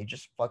bad. They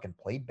just fucking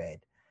played bad.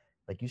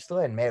 Like you still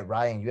had Matt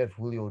Ryan, you have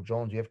Julio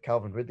Jones, you have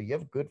Calvin Ridley, you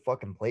have good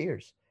fucking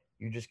players.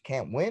 You just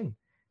can't win.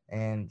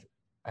 And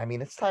I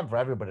mean, it's time for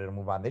everybody to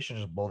move on. They should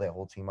just blow that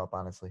whole team up,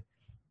 honestly.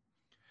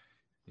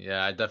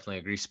 Yeah, I definitely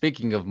agree.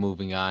 Speaking of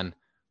moving on,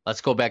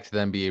 let's go back to the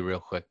NBA real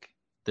quick.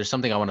 There's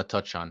something I want to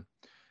touch on.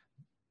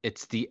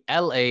 It's the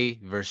LA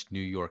versus New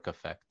York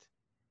effect.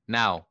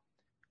 Now,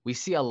 we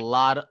see a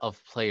lot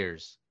of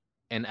players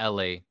in LA,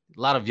 a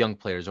lot of young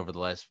players over the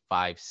last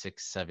 5,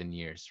 6, 7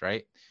 years,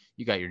 right?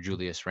 You got your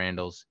Julius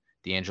Randles,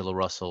 D'Angelo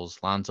Russells,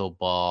 Lonzo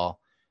Ball,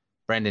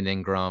 Brandon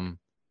Ingram.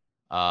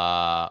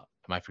 Am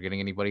I forgetting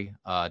anybody?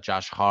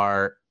 Josh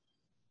Hart,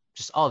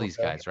 just all these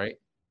Okay. guys, right?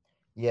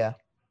 Yeah.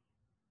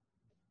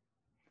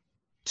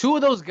 Two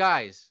of those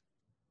guys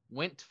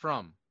went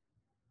from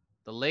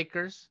the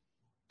Lakers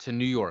to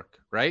New York,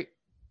 right?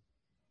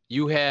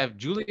 You have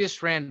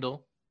Julius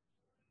Randle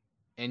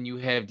and you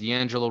have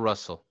D'Angelo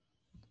Russell.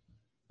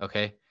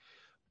 Okay.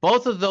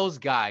 Both of those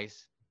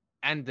guys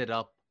ended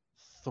up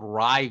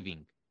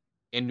thriving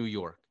in New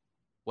York,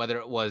 whether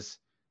it was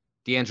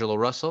D'Angelo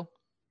Russell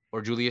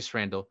or Julius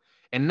Randle.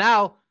 And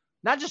now,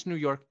 not just New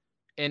York,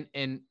 in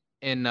in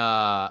in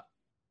uh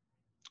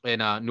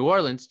New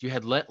Orleans, you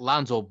had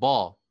Lonzo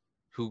Ball,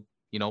 who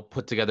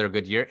put together a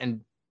good year,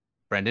 and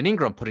Brandon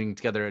Ingram putting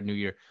together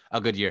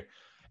a good year.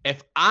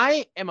 If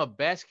I am a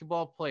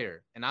basketball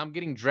player and I'm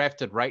getting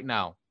drafted right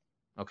now,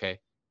 okay,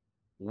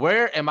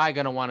 where am I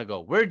gonna want to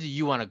go? Where do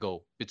you want to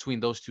go between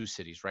those two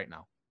cities right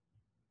now?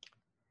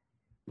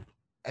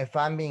 If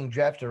I'm being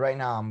drafted right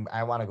now,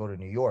 I want to go to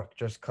New York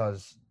just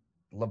because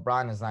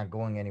LeBron is not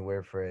going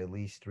anywhere for at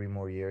least 3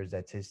 more years.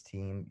 That's his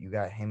team. You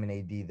got him and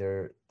AD.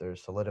 They're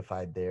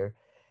solidified there.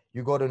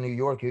 You go to New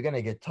York, you're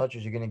gonna get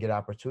touches. You're gonna get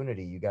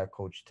opportunity. You got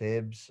Coach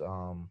Tibbs.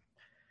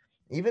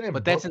 Even in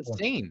But that's Brooklyn,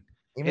 insane.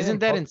 even in Isn't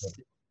that Brooklyn,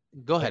 insane?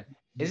 Go like ahead.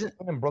 Isn't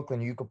even in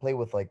Brooklyn, you could play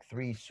with like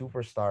three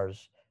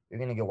superstars. You're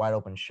gonna get wide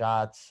open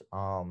shots.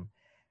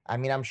 I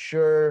mean, I'm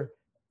sure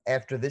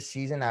after this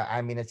season,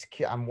 I mean,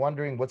 I'm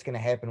wondering what's gonna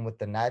happen with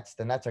the Nets.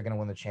 The Nets are gonna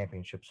win the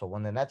championship. So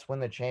when the Nets win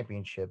the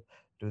championship,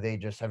 do they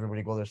just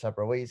everybody go their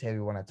separate ways? Have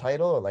you won a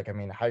title? Or like, I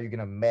mean, how are you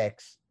gonna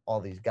max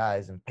all these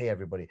guys and pay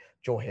everybody?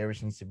 Joe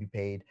Harris needs to be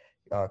paid.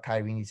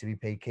 Kyrie needs to be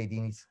paid. KD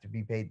needs to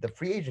be paid. The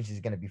free agency is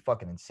gonna be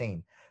fucking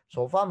insane.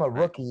 So if I'm a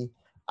rookie,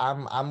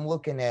 I'm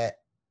looking at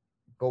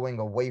going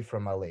away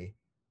from LA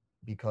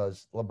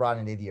because LeBron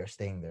and AD are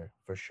staying there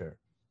for sure.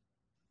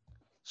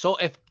 So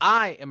if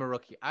I am a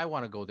rookie, I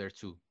want to go there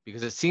too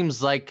because it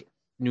seems like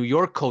New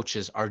York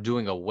coaches are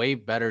doing a way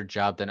better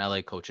job than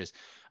LA coaches.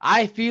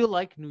 I feel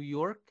like New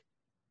York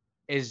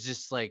is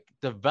just like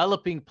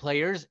developing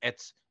players.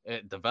 It's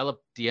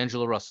developed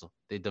D'Angelo Russell.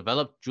 They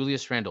developed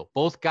Julius Randle.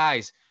 Both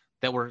guys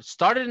that were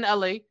started in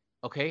LA,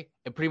 okay,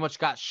 and pretty much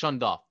got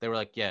shunned off. They were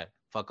like, yeah,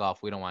 fuck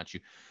off. We don't want you.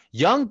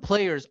 Young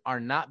players are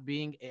not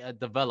being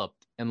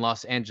developed in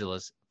Los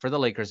Angeles for the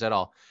Lakers at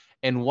all.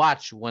 And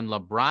watch when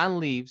LeBron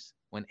leaves,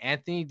 when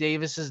Anthony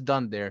Davis is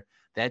done there,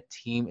 that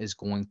team is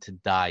going to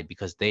die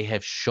because they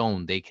have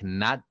shown they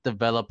cannot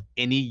develop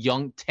any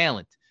young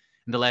talent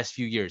in the last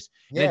few years.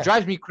 And it Yeah,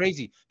 drives me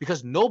crazy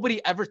because nobody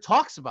ever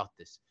talks about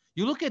this.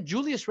 You look at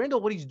Julius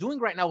Randle, what he's doing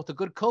right now with a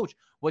good coach,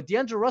 what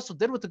D'Angelo Russell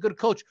did with a good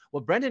coach,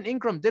 what Brandon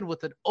Ingram did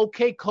with an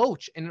okay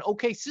coach and an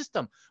okay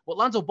system, what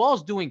Lonzo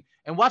Ball's doing,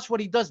 and watch what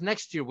he does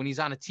next year when he's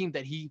on a team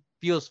that he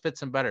feels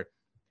fits him better.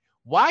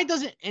 Why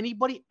doesn't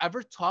anybody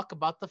ever talk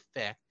about the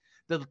fact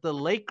that the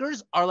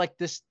Lakers are like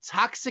this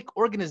toxic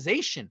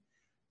organization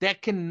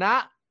that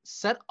cannot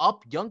set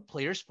up young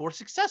players for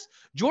success?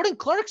 Jordan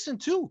Clarkson,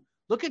 too.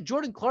 Look at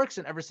Jordan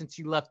Clarkson ever since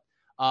he left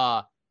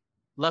the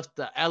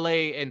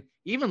LA and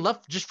even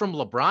left just from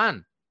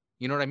LeBron.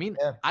 You know what I mean?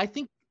 yeah. I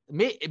think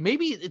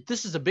maybe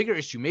this is a bigger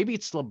issue. Maybe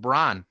it's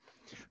LeBron.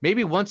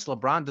 Maybe once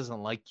LeBron doesn't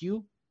like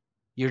you,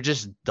 you're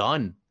just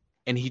done.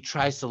 And he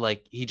tries to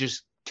he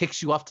just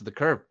kicks you off to the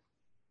curb.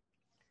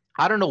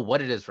 I don't know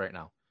what it is right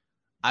now.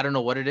 I don't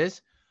know what it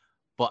is,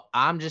 but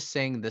I'm just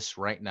saying this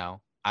right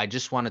now. I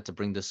just wanted to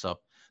bring this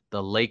up.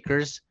 The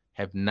Lakers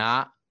have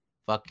not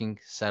fucking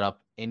set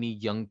up any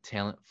young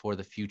talent for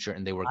the future,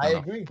 and they were I gonna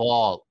agree.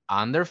 fall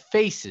on their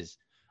faces,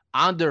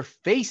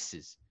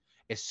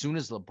 as soon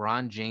as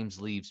LeBron James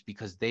leaves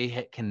because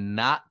they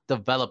cannot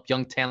develop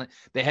young talent.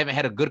 They haven't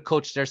had a good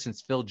coach there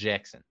since Phil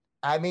Jackson.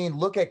 I mean,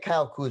 look at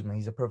Kyle Kuzma.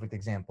 He's a perfect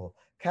example.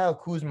 Kyle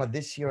Kuzma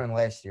this year and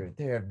last year,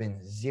 there have been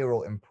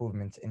zero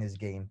improvements in his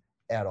game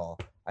at all.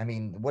 I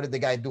mean, what did the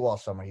guy do all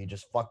summer? He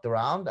just fucked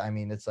around. I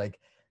mean, it's like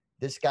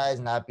this guy's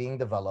not being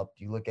developed.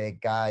 You look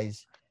at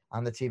guys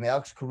on the team.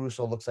 Alex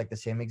Caruso looks like the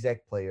same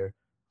exact player.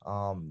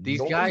 These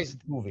Nobody's guys,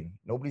 improving.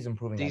 Nobody's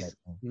improving on that these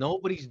team.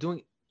 nobody's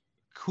doing.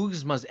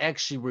 Kuzma's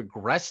actually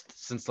regressed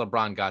since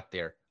LeBron got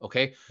there.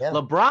 Okay, Yeah.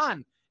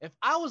 LeBron. If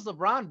I was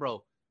LeBron,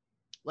 bro,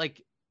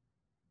 like,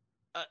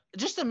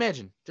 just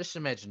imagine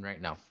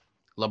right now,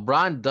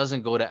 LeBron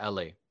doesn't go to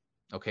LA,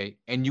 okay,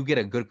 and you get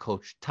a good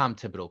coach. Tom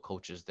Thibodeau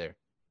coaches there,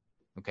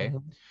 okay,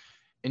 Mm-hmm.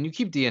 and you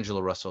keep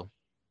D'Angelo Russell,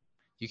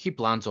 you keep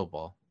Lonzo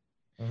Ball,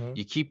 Mm-hmm.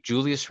 you keep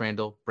Julius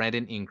Randle,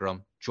 Brandon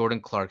Ingram, Jordan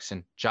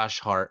Clarkson, Josh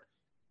Hart,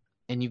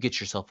 and you get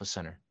yourself a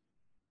center.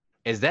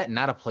 Is that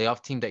not a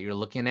playoff team that you're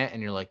looking at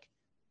and you're like,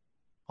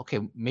 okay,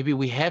 maybe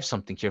we have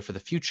something here for the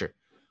future?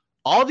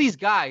 All these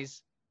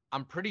guys,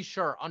 I'm pretty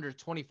sure, are under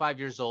 25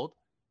 years old,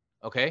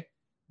 okay?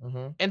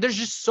 Mm-hmm. And there's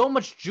just so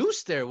much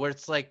juice there where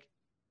it's like,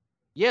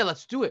 yeah,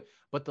 let's do it.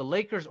 But the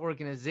Lakers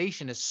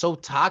organization is so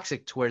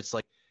toxic to where it's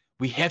like,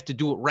 we have to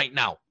do it right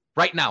now.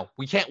 Right now.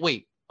 We can't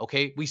wait.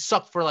 Okay. We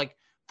sucked for like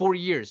 4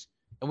 years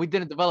and we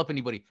didn't develop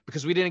anybody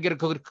because we didn't get a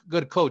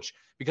good coach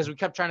because we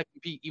kept trying to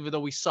compete even though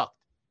we sucked.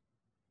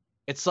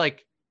 It's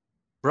like,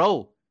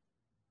 bro,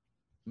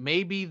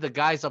 maybe the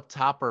guys up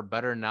top are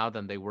better now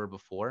than they were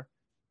before,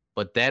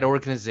 but that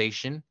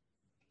organization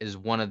is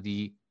one of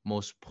the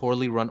most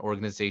poorly run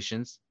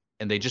organizations,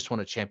 and they just won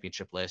a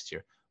championship last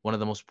year. One of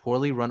the most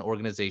poorly run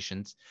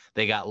organizations.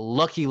 They got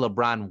lucky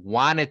LeBron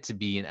wanted to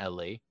be in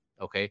LA,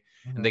 okay?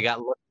 And they Mm-hmm.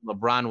 got lucky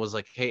LeBron was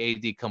like, hey,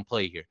 AD, come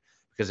play here.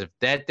 Because if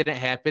that didn't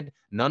happen,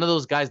 none of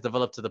those guys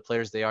developed to the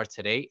players they are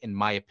today, in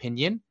my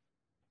opinion,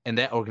 and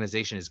that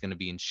organization is going to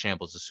be in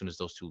shambles as soon as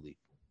those two leave.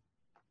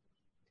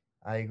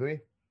 I agree.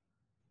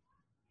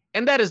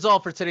 And that is all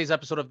for today's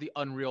episode of the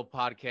Unreal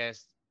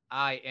Podcast.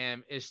 I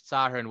am Ish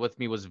Tahir, and with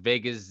me was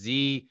Vegas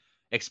Z.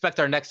 Expect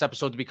our next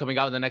episode to be coming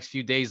out in the next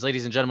few days.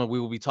 Ladies and gentlemen, we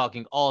will be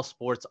talking all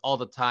sports all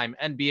the time.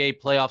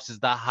 NBA playoffs is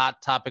the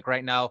hot topic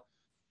right now,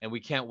 and we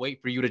can't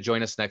wait for you to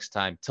join us next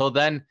time. Till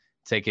then,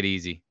 take it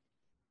easy.